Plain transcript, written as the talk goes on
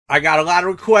I got a lot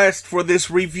of requests for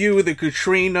this review, the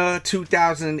Katrina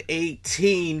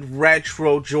 2018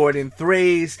 Retro Jordan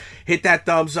 3s. Hit that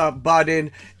thumbs up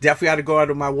button. Definitely got to go out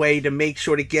of my way to make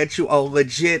sure to get you a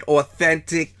legit,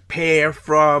 authentic pair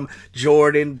from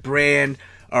Jordan brand,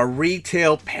 a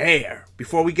retail pair.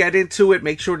 Before we get into it,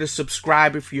 make sure to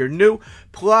subscribe if you're new.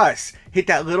 Plus, hit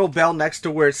that little bell next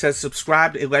to where it says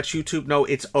subscribe. It lets YouTube know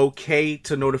it's okay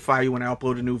to notify you when I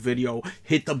upload a new video.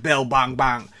 Hit the bell, bang,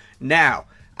 bang. Now,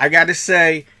 I gotta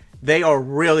say, they are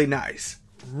really nice.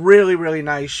 Really, really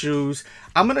nice shoes.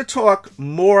 I'm gonna talk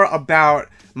more about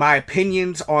my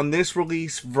opinions on this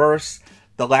release versus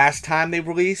the last time they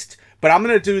released. But I'm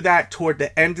gonna do that toward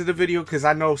the end of the video because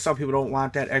I know some people don't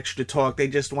want that extra talk. They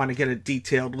just want to get a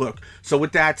detailed look. So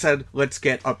with that said, let's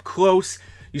get up close.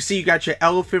 You see you got your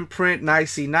elephant print,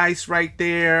 nicey nice right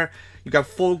there. You got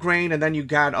full grain, and then you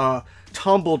got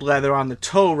tumbled leather on the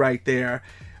toe right there.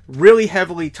 Really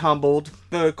heavily tumbled.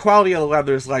 The quality of the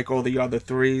leather is like all the other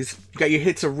threes. You got your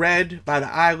hits of red by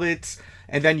the eyelets,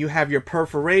 and then you have your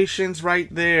perforations right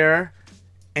there,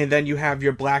 and then you have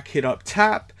your black hit up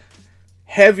top.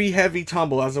 Heavy, heavy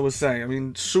tumble, as I was saying. I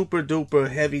mean, super duper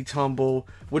heavy tumble,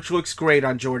 which looks great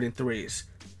on Jordan 3s.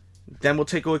 Then we'll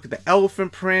take a look at the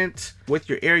elephant print with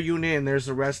your air unit, and there's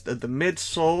the rest of the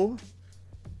midsole.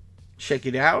 Check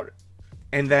it out.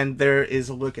 And then there is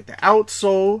a look at the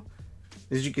outsole.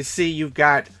 As you can see, you've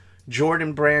got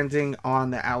Jordan branding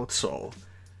on the outsole,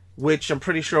 which I'm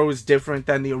pretty sure was different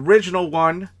than the original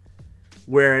one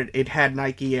where it had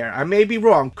Nike Air. I may be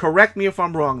wrong. Correct me if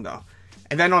I'm wrong, though.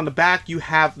 And then on the back, you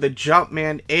have the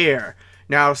Jumpman Air.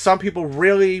 Now, some people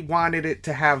really wanted it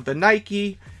to have the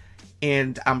Nike,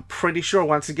 and I'm pretty sure,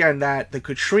 once again, that the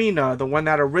Katrina, the one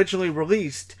that originally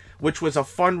released, which was a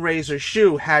fundraiser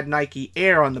shoe, had Nike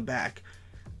Air on the back.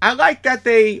 I like that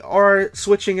they are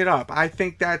switching it up. I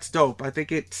think that's dope. I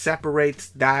think it separates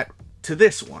that to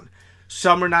this one.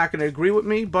 Some are not going to agree with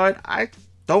me, but I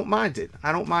don't mind it.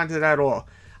 I don't mind it at all.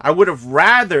 I would have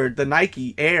rathered the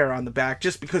Nike Air on the back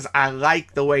just because I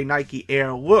like the way Nike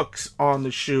Air looks on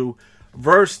the shoe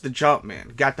versus the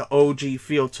Jumpman. Got the OG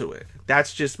feel to it.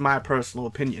 That's just my personal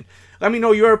opinion. Let me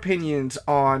know your opinions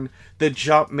on the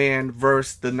Jumpman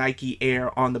versus the Nike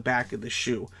Air on the back of the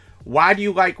shoe. Why do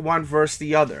you like one versus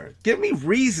the other? Give me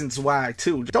reasons why,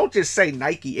 too. Don't just say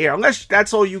Nike Air. Unless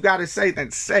that's all you got to say, then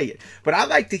say it. But I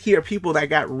like to hear people that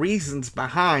got reasons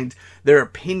behind their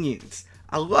opinions.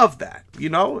 I love that, you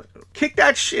know? Kick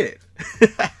that shit.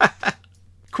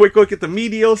 Quick look at the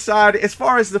medial side. As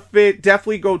far as the fit,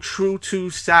 definitely go true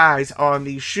to size on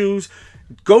these shoes.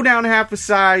 Go down half a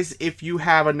size if you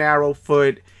have a narrow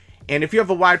foot. And if you have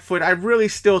a wide foot, I really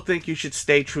still think you should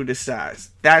stay true to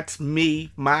size. That's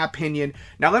me, my opinion.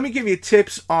 Now let me give you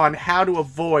tips on how to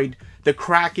avoid the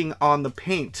cracking on the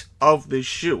paint of this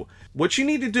shoe. What you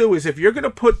need to do is, if you're going to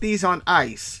put these on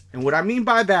ice, and what I mean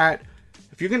by that,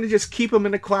 if you're going to just keep them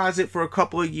in the closet for a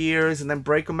couple of years and then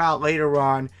break them out later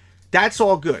on, that's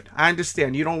all good. I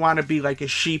understand. You don't want to be like a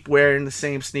sheep wearing the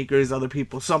same sneakers as other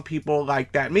people. Some people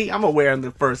like that. Me, I'm gonna wear them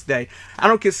the first day. I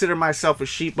don't consider myself a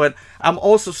sheep, but I'm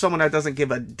also someone that doesn't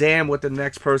give a damn what the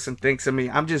next person thinks of me.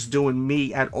 I'm just doing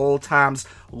me at all times.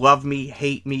 Love me,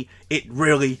 hate me. It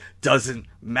really doesn't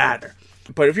matter.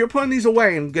 But if you're putting these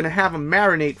away and gonna have them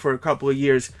marinate for a couple of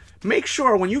years, make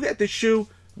sure when you get the shoe,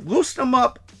 loosen them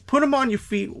up, put them on your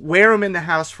feet, wear them in the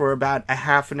house for about a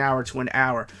half an hour to an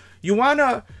hour. You want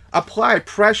to apply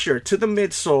pressure to the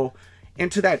midsole and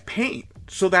to that paint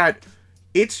so that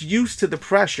it's used to the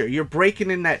pressure. You're breaking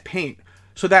in that paint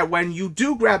so that when you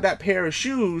do grab that pair of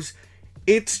shoes,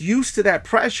 it's used to that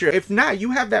pressure. If not,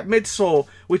 you have that midsole,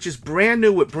 which is brand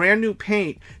new with brand new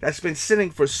paint that's been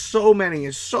sitting for so many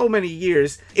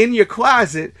years in your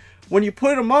closet. When you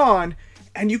put them on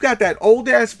and you got that old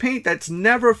ass paint that's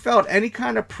never felt any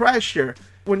kind of pressure,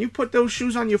 when you put those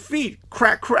shoes on your feet,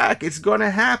 crack, crack, it's going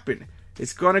to happen.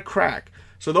 It's going to crack.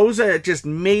 So those are just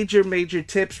major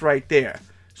tips right there.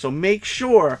 So make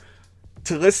sure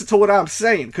to listen to what I'm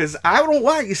saying, because I don't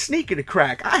want your sneaker to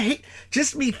crack. I hate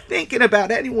just me thinking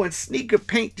about anyone's sneaker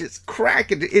paint just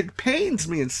cracking. It pains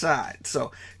me inside.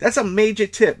 So that's a major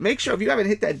tip. Make sure if you haven't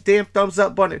hit that damn thumbs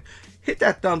up button, hit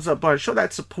that thumbs up button. Show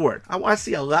that support. I want to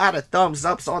see a lot of thumbs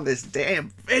ups on this damn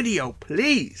video,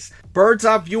 please. Bird's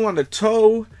eye view on the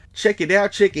toe. Check it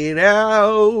out. Check it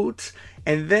out.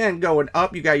 And then going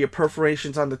up, you got your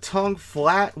perforations on the tongue,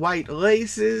 flat white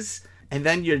laces, and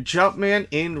then your Jumpman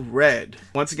in red.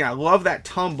 Once again, I love that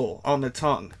tumble on the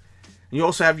tongue. You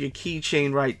also have your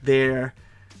keychain right there,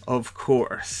 of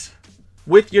course.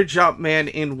 with your Jumpman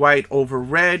in white over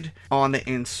red on the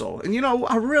insole. And you know,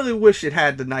 I really wish it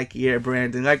had the Nike Air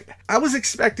branding. Like, I was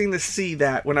expecting to see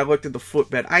that when I looked at the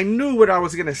footbed. I knew what I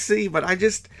was going to see, but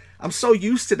I'm so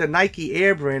used to the Nike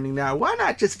Air branding now. Why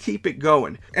not just keep it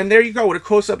going? And there you go with a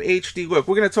close-up HD look.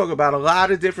 We're going to talk about a lot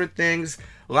of different things,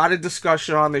 a lot of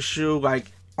discussion on the shoe.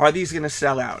 Like, are these going to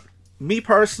sell out? Me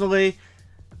personally,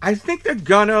 I think they're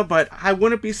gonna, but I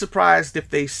wouldn't be surprised if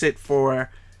they sit for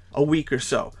a week or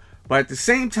so. But at the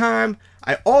same time,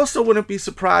 I also wouldn't be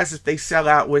surprised if they sell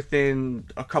out within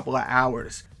a couple of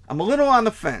hours. I'm a little on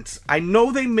the fence. I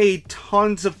know they made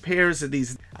tons of pairs of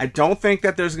these. I don't think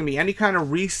that there's going to be any kind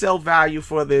of resale value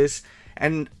for this.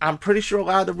 And I'm pretty sure a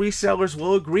lot of the resellers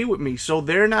will agree with me. So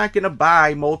they're not going to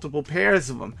buy multiple pairs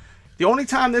of them. The only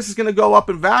time this is going to go up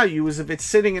in value is if it's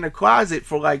sitting in a closet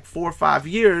for like 4 or 5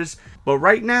 years. But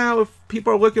right now, if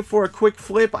people are looking for a quick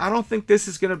flip, I don't think this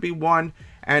is going to be one.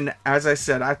 And as I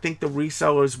said, I think the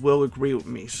resellers will agree with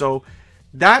me. So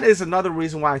that is another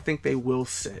reason why I think they will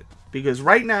sit. Because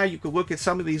right now, you could look at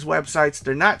some of these websites.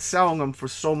 They're not selling them for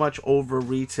so much over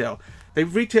retail. They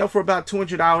retail for about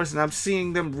 $200, and I'm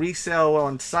seeing them resell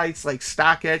on sites like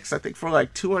StockX, I think for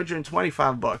like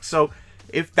 $225. So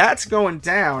if that's going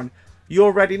down, you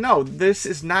already know this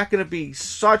is not going to be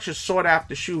such a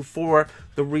sought-after shoe for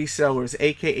the resellers,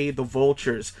 aka the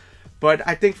vultures. But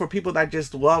I think for people that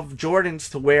just love Jordans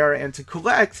to wear and to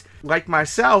collect, like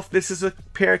myself, this is a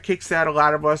pair of kicks that a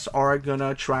lot of us are going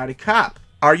to try to cop.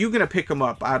 Are you going to pick them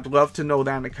up? I'd love to know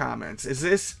that in the comments. Is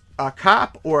this a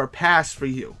cop or a pass for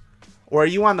you? Or are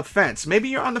you on the fence? Maybe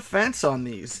you're on the fence on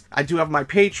these. I do have my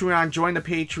Patreon. Join the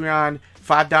Patreon.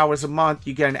 $5 a month.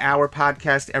 You get an hour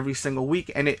podcast every single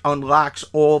week. And it unlocks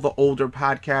all the older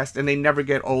podcasts. And they never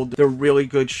get old. They're really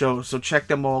good shows. So check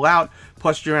them all out.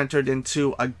 Plus you're entered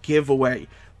into a giveaway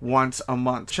once a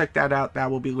month. Check that out.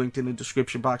 That will be linked in the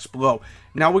description box below.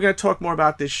 Now we're going to talk more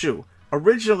about this shoe.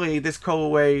 Originally, this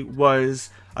colorway was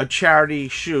a charity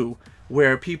shoe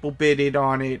where people bidded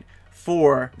on it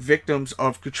for victims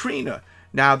of Katrina.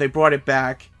 Now they brought it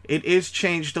back. It is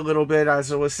changed a little bit.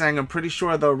 As I was saying, I'm pretty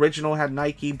sure the original had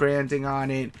Nike branding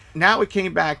on it. Now it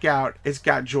came back out. It's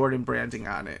got Jordan branding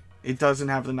on it. It doesn't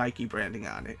have the Nike branding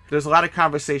on it. There's a lot of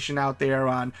conversation out there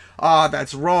on, oh,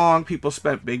 that's wrong. People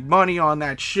spent big money on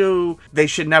that shoe. They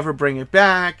should never bring it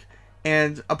back.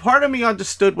 And a part of me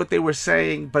understood what they were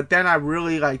saying, but then I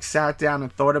really like sat down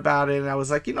and thought about it, and I was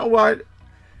like, you know what?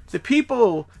 The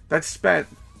people that spent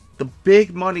the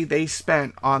big money they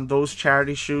spent on those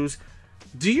charity shoes,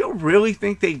 do you really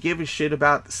think they give a shit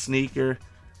about the sneaker?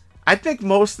 I think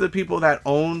most of the people that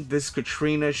own this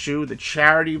Katrina shoe, the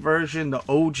charity version, the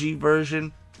OG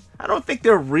version, I don't think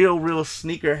they're real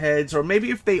sneakerheads. Or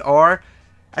maybe if they are,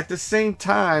 at the same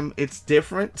time, it's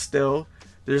different still.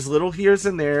 There's little here's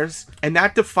and there's, and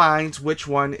that defines which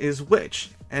one is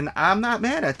which. And I'm not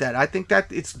mad at that. I think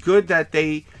that it's good that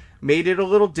they made it a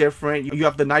little different. You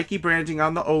have the Nike branding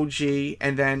on the OG,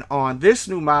 and then on this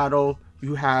new model,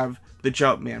 you have the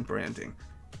Jumpman branding.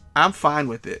 I'm fine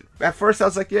with it. At first, I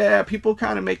was like, yeah, people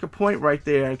kind of make a point right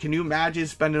there. Can you imagine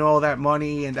spending all that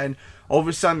money, and then all of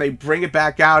a sudden they bring it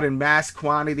back out in mass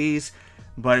quantities?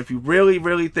 But if you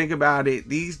really think about it,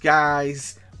 these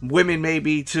guys, women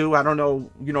maybe too, I don't know,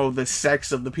 you know, the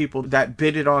sex of the people that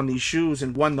bidded on these shoes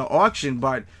and won the auction,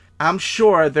 but I'm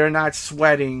sure they're not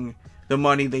sweating the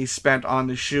money they spent on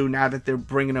the shoe now that they're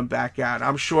bringing them back out.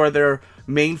 I'm sure their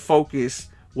main focus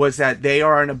was that they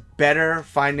are in a better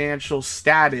financial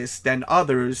status than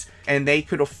others, and they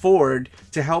could afford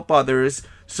to help others,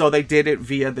 so they did it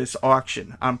via this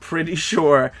auction. I'm pretty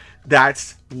sure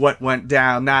that's what went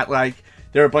down. Not like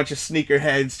there are a bunch of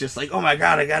sneakerheads just like, oh my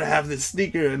god, I gotta have this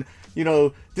sneaker, and you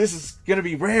know, this is gonna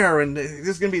be rare, and this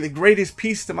is gonna be the greatest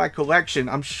piece to my collection.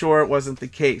 I'm sure it wasn't the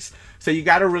case. So you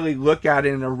gotta really look at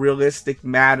it in a realistic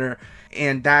manner,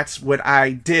 and that's what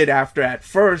I did after at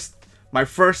first. My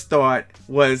first thought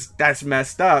was, that's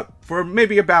messed up, for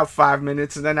maybe about 5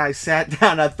 minutes, and then I sat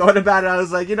down, I thought about it, I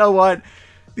was like, you know what?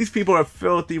 These people are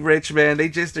filthy rich, man. They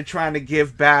just are trying to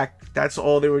give back. That's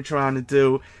all they were trying to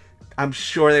do. I'm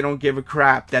sure they don't give a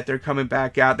crap that they're coming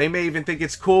back out. They may even think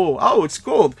it's cool. Oh, it's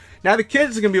cool. Now the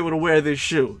kids are going to be able to wear this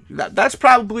shoe. That's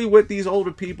probably what these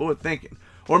older people are thinking.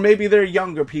 Or maybe they're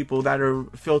younger people that are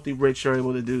filthy rich are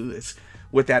able to do this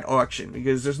with that auction.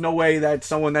 Because there's no way that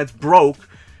someone that's broke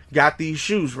got these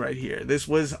shoes right here. This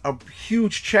was a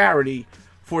huge charity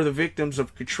for the victims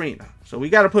of Katrina. So we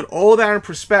got to put all that in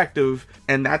perspective,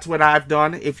 and that's what I've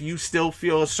done. If you still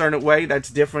feel a certain way that's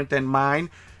different than mine,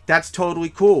 that's totally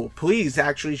cool. Please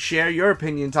actually share your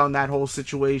opinions on that whole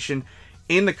situation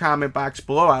in the comment box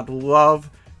below. I'd love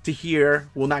to hear,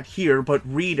 well, not hear, but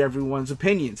read everyone's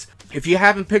opinions. If you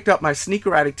haven't picked up my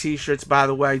Sneaker Addict t-shirts, by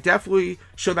the way, definitely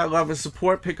show that love and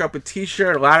support. Pick up a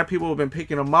t-shirt. A lot of people have been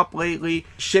picking them up lately.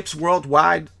 Ships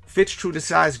worldwide. Fits true to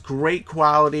size. Great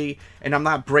quality. And I'm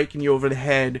not breaking you over the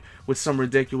head with some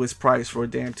ridiculous price for a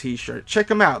damn t-shirt. Check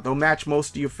them out. They'll match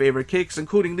most of your favorite kicks,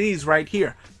 including these right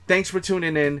here. Thanks for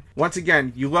tuning in. Once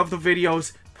again, you love the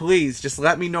videos. Please just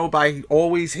let me know by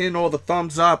always hitting all the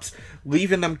thumbs ups,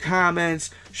 leaving them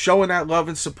comments, showing that love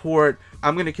and support.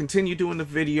 I'm going to continue doing the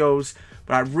videos,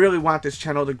 but I really want this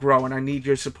channel to grow, and I need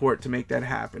your support to make that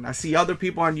happen. I see other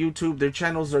people on YouTube, their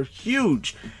channels are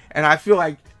huge, and I feel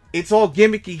like it's all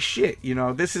gimmicky shit. You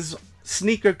know, this is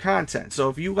sneaker content. So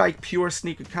if you like pure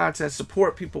sneaker content,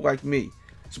 support people like me.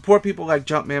 Support people like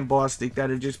Jumpman Bostic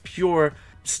that are just pure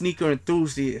sneaker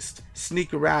enthusiasts,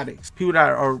 sneaker addicts, people that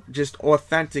are just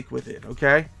authentic with it,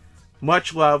 okay?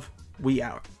 Much love. We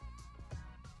out.